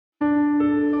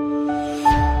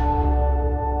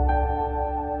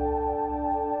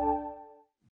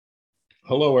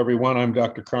Hello, everyone. I'm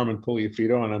Dr. Carmen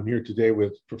Puliafito, and I'm here today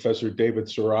with Professor David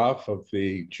Saraf of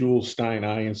the Jules Stein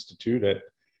Eye Institute at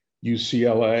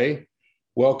UCLA.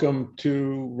 Welcome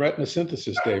to Retina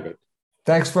Synthesis, David.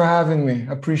 Thanks for having me.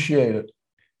 Appreciate it.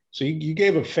 So you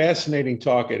gave a fascinating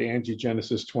talk at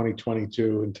Angiogenesis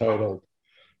 2022 entitled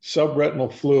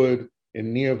Subretinal Fluid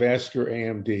in Neovascular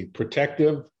AMD,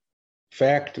 Protective,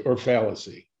 Fact, or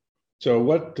Fallacy? So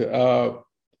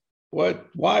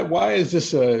why is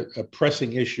this a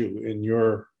pressing issue in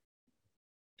your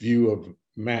view of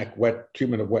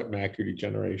treatment of wet macular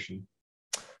degeneration?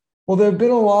 Well, there have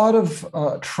been a lot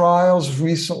of trials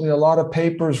recently, a lot of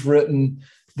papers written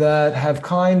that have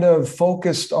kind of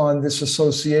focused on this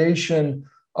association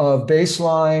of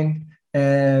baseline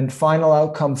and final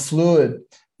outcome fluid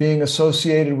being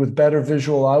associated with better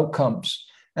visual outcomes.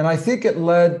 And I think it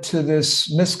led to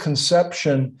this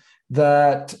misconception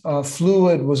that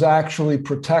fluid was actually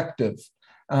protective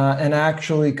and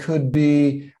actually could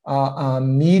be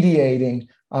mediating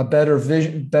better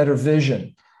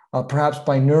vision, perhaps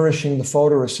by nourishing the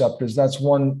photoreceptors. That's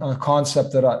one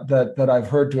concept that I've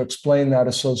heard to explain that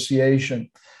association.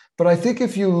 But I think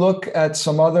if you look at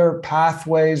some other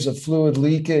pathways of fluid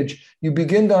leakage, you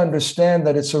begin to understand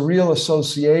that it's a real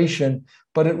association,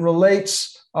 but it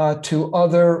relates to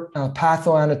other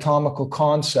pathoanatomical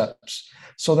concepts.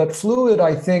 So that fluid,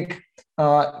 I think,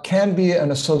 can be an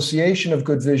association of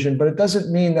good vision, but it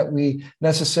doesn't mean that we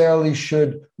necessarily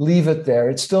should leave it there.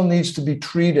 It still needs to be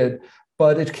treated,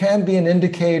 but it can be an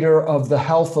indicator of the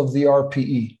health of the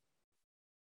RPE.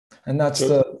 And that's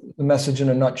the message in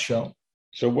a nutshell.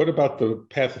 So what about the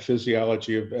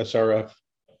pathophysiology of SRF?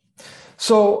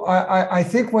 So I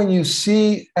think when you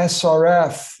see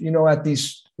SRF, at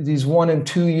these 1 and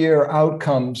 2 year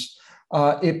outcomes,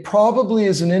 it probably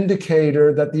is an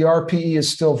indicator that the RPE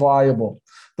is still viable.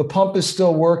 The pump is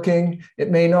still working. It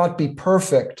may not be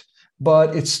perfect,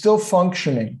 but it's still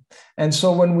functioning. And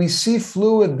so when we see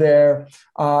fluid there,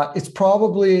 it's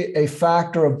probably a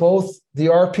factor of both the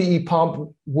RPE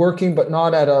pump working, but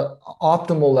not at an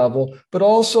optimal level, but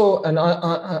also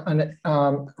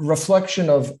a reflection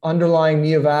of underlying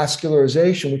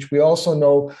neovascularization, which we also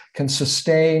know can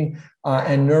sustain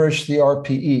and nourish the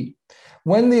RPE.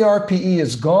 When the RPE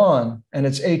is gone and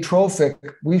it's atrophic,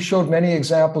 we showed many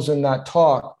examples in that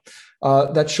talk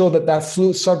that show that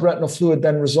subretinal fluid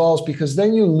then resolves, because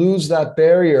then you lose that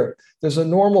barrier. There's a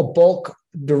normal bulk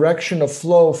direction of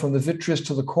flow from the vitreous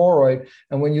to the choroid.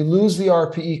 And when you lose the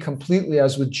RPE completely,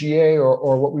 as with GA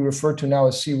or what we refer to now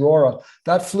as C-RORA,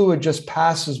 that fluid just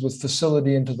passes with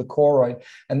facility into the choroid.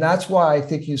 And that's why I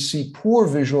think you see poor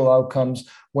visual outcomes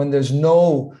when there's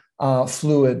no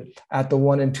fluid at the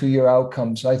 1 and 2 year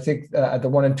outcomes. I think at the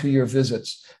 1 and 2 year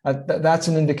visits, that's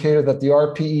an indicator that the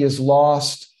RPE is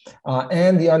lost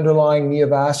and the underlying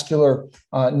neovascular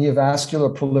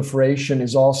proliferation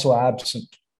is also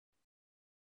absent.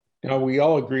 Now, we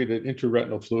all agree that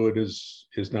intraretinal fluid is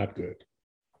not good.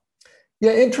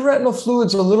 Yeah, intraretinal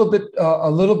fluid's a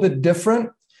little bit different.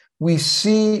 We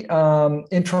see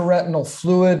intraretinal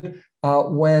fluid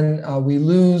when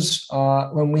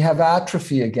we have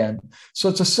atrophy again. So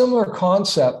it's a similar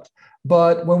concept,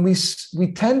 but when we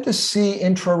tend to see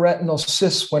intraretinal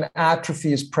cysts when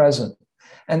atrophy is present.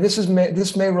 And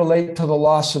this may relate to the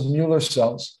loss of Mueller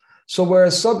cells. So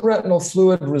whereas subretinal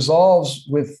fluid resolves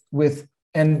with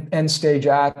end-stage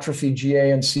atrophy,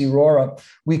 GA and C-RORA,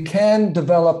 we can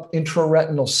develop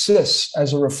intraretinal cysts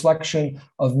as a reflection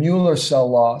of Mueller cell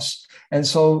loss. And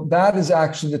so that is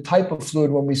actually the type of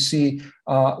fluid when we see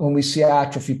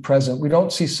atrophy present. We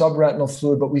don't see subretinal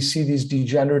fluid, but we see these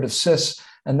degenerative cysts.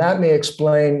 And that may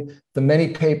explain the many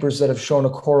papers that have shown a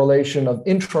correlation of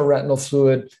intraretinal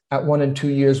fluid at 1 and 2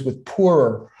 years with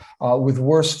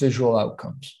worse visual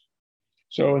outcomes.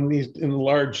 So in the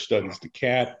large studies, the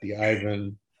CAT, the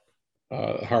IVAN,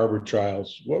 Harvard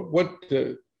trials, what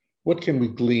can we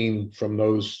glean from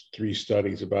those 3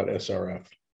 studies about SRF?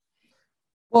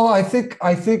 Well, I think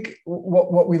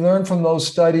what we learned from those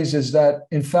studies is that,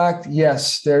 in fact,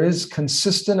 yes, there is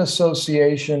consistent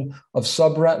association of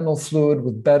subretinal fluid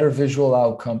with better visual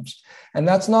outcomes. And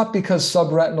that's not because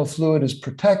subretinal fluid is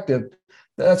protective.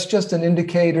 That's just an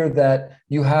indicator that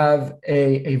you have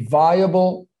a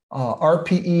viable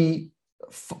RPE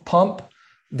pump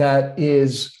that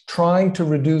is trying to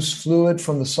reduce fluid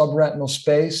from the subretinal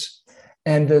space.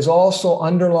 And there's also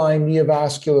underlying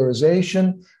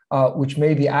neovascularization, which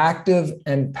may be active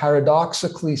and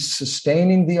paradoxically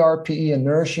sustaining the RPE and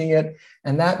nourishing it.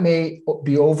 And that may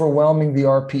be overwhelming the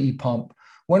RPE pump.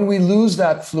 When we lose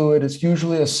that fluid, it's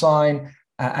usually a sign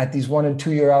at these 1 and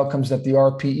 2 year outcomes that the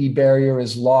RPE barrier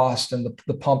is lost and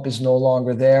the pump is no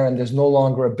longer there, and there's no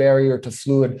longer a barrier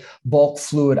to bulk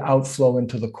fluid outflow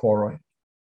into the choroid.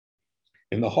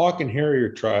 In the Hawk and Harrier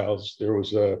trials, there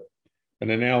was an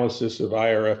analysis of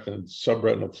IRF and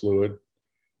subretinal fluid,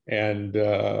 and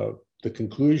the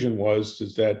conclusion was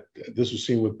that this was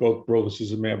seen with both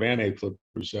brolucizumab and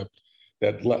aflibercept,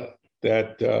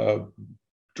 that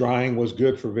drying was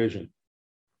good for vision.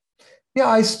 Yeah,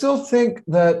 I still think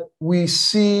that we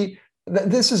see that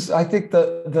this is, I think,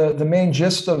 the main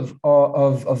gist of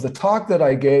the talk that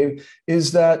I gave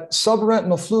is that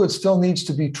subretinal fluid still needs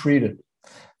to be treated,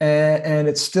 and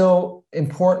it's still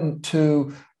important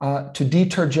to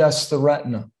deturgest the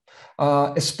retina,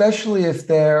 especially if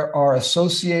there are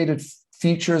associated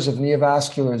features of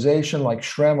neovascularization like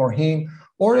SHREM or heme,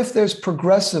 or if there's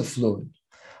progressive fluid.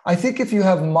 I think if you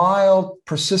have mild,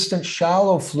 persistent,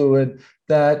 shallow fluid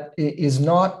that is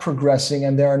not progressing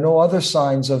and there are no other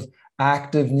signs of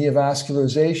active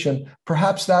neovascularization,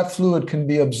 perhaps that fluid can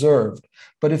be observed.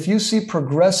 But if you see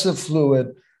progressive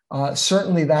fluid,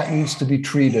 certainly that needs to be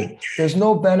treated. There's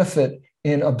no benefit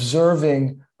in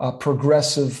observing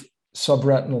progressive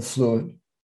subretinal fluid.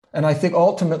 And I think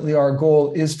ultimately our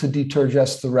goal is to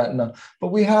deturgest the retina. But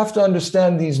we have to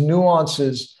understand these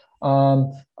nuances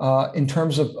in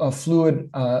terms of fluid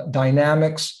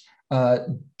dynamics,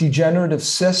 degenerative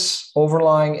cysts,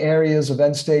 overlying areas of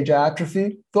end-stage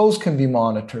atrophy. Those can be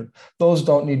monitored. Those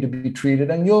don't need to be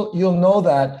treated. And you'll know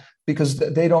that because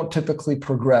they don't typically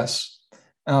progress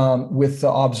with the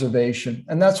observation.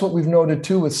 And that's what we've noted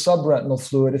too with subretinal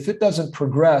fluid. If it doesn't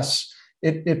progress,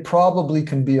 it probably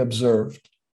can be observed.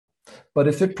 But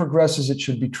if it progresses, it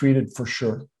should be treated for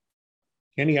sure.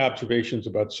 Any observations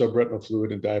about subretinal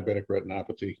fluid and diabetic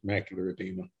retinopathy, macular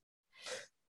edema?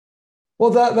 Well,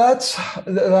 that's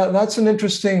an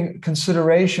interesting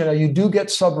consideration. You do get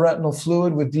subretinal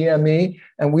fluid with DME,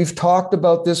 and we've talked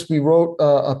about this. We wrote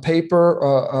a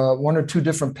paper, 1 or 2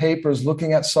 different papers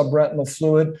looking at subretinal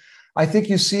fluid. I think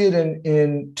you see it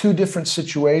in 2 different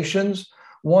situations.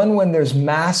 One, when there's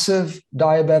massive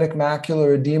diabetic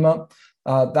macular edema,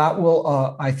 that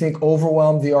will, I think,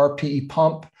 overwhelm the RPE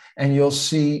pump, and you'll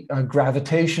see a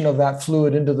gravitation of that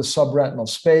fluid into the subretinal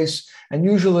space. And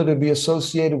usually it'll be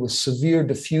associated with severe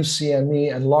diffuse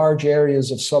CME and large areas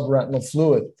of subretinal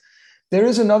fluid. There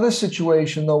is another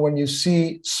situation, though, when you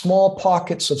see small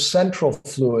pockets of central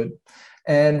fluid,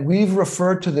 and we've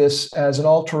referred to this as an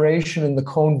alteration in the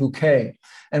cone bouquet.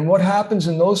 And what happens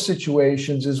in those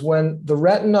situations is when the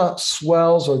retina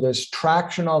swells or there's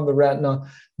traction on the retina,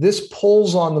 this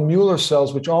pulls on the Mueller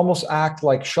cells, which almost act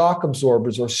like shock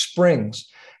absorbers or springs,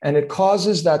 and it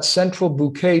causes that central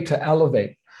bouquet to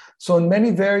elevate. So in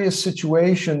many various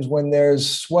situations, when there's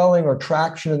swelling or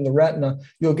traction in the retina,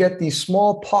 you'll get these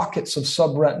small pockets of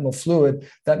subretinal fluid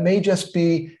that may just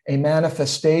be a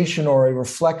manifestation or a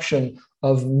reflection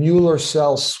of Mueller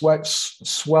cell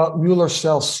Mueller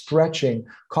cell stretching,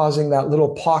 causing that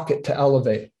little pocket to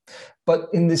elevate. But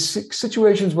in the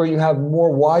situations where you have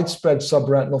more widespread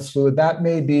subretinal fluid, that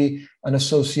may be an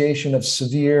association of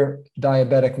severe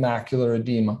diabetic macular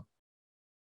edema.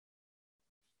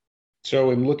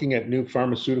 So in looking at new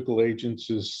pharmaceutical agents,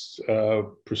 is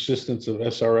persistence of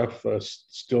SRF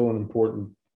still an important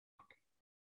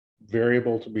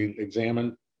variable to be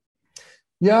examined?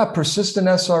 Yeah, persistent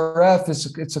SRF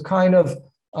it's a kind of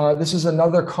this is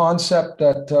another concept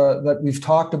that we've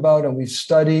talked about and we've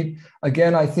studied.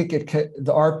 Again, I think the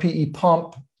RPE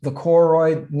pump, the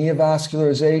choroid,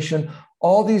 neovascularization,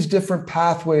 all these different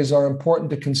pathways are important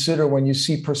to consider when you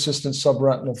see persistent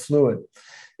subretinal fluid.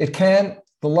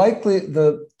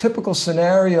 The typical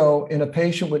scenario in a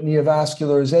patient with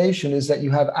neovascularization is that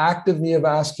you have active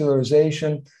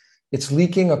neovascularization. It's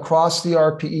leaking across the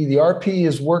RPE. The RPE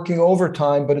is working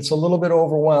overtime, but it's a little bit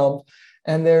overwhelmed.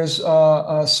 And there's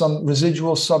some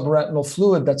residual subretinal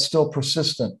fluid that's still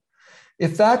persistent.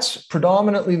 If that's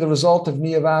predominantly the result of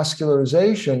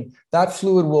neovascularization, that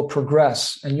fluid will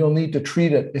progress, and you'll need to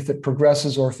treat it if it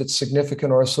progresses or if it's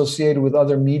significant or associated with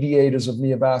other mediators of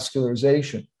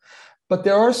neovascularization. But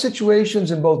there are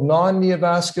situations in both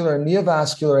non-neovascular and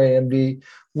neovascular AMD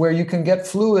where you can get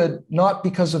fluid not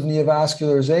because of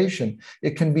neovascularization.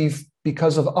 It can be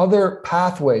because of other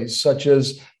pathways, such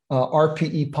as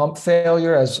RPE pump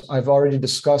failure, as I've already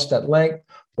discussed at length,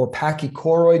 or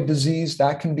pachychoroid disease.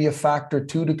 That can be a factor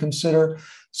too to consider.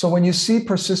 So when you see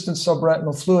persistent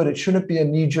subretinal fluid, it shouldn't be a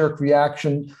knee-jerk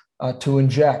reaction to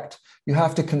inject. You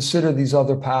have to consider these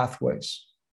other pathways.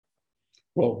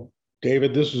 Well,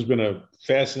 David, this has been a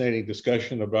fascinating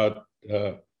discussion about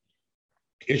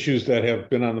issues that have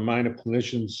been on the mind of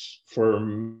clinicians for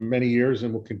many years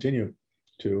and will continue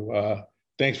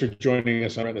Thanks for joining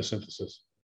us on Retina Synthesis.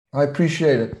 I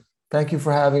appreciate it. Thank you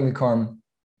for having me, Carmen.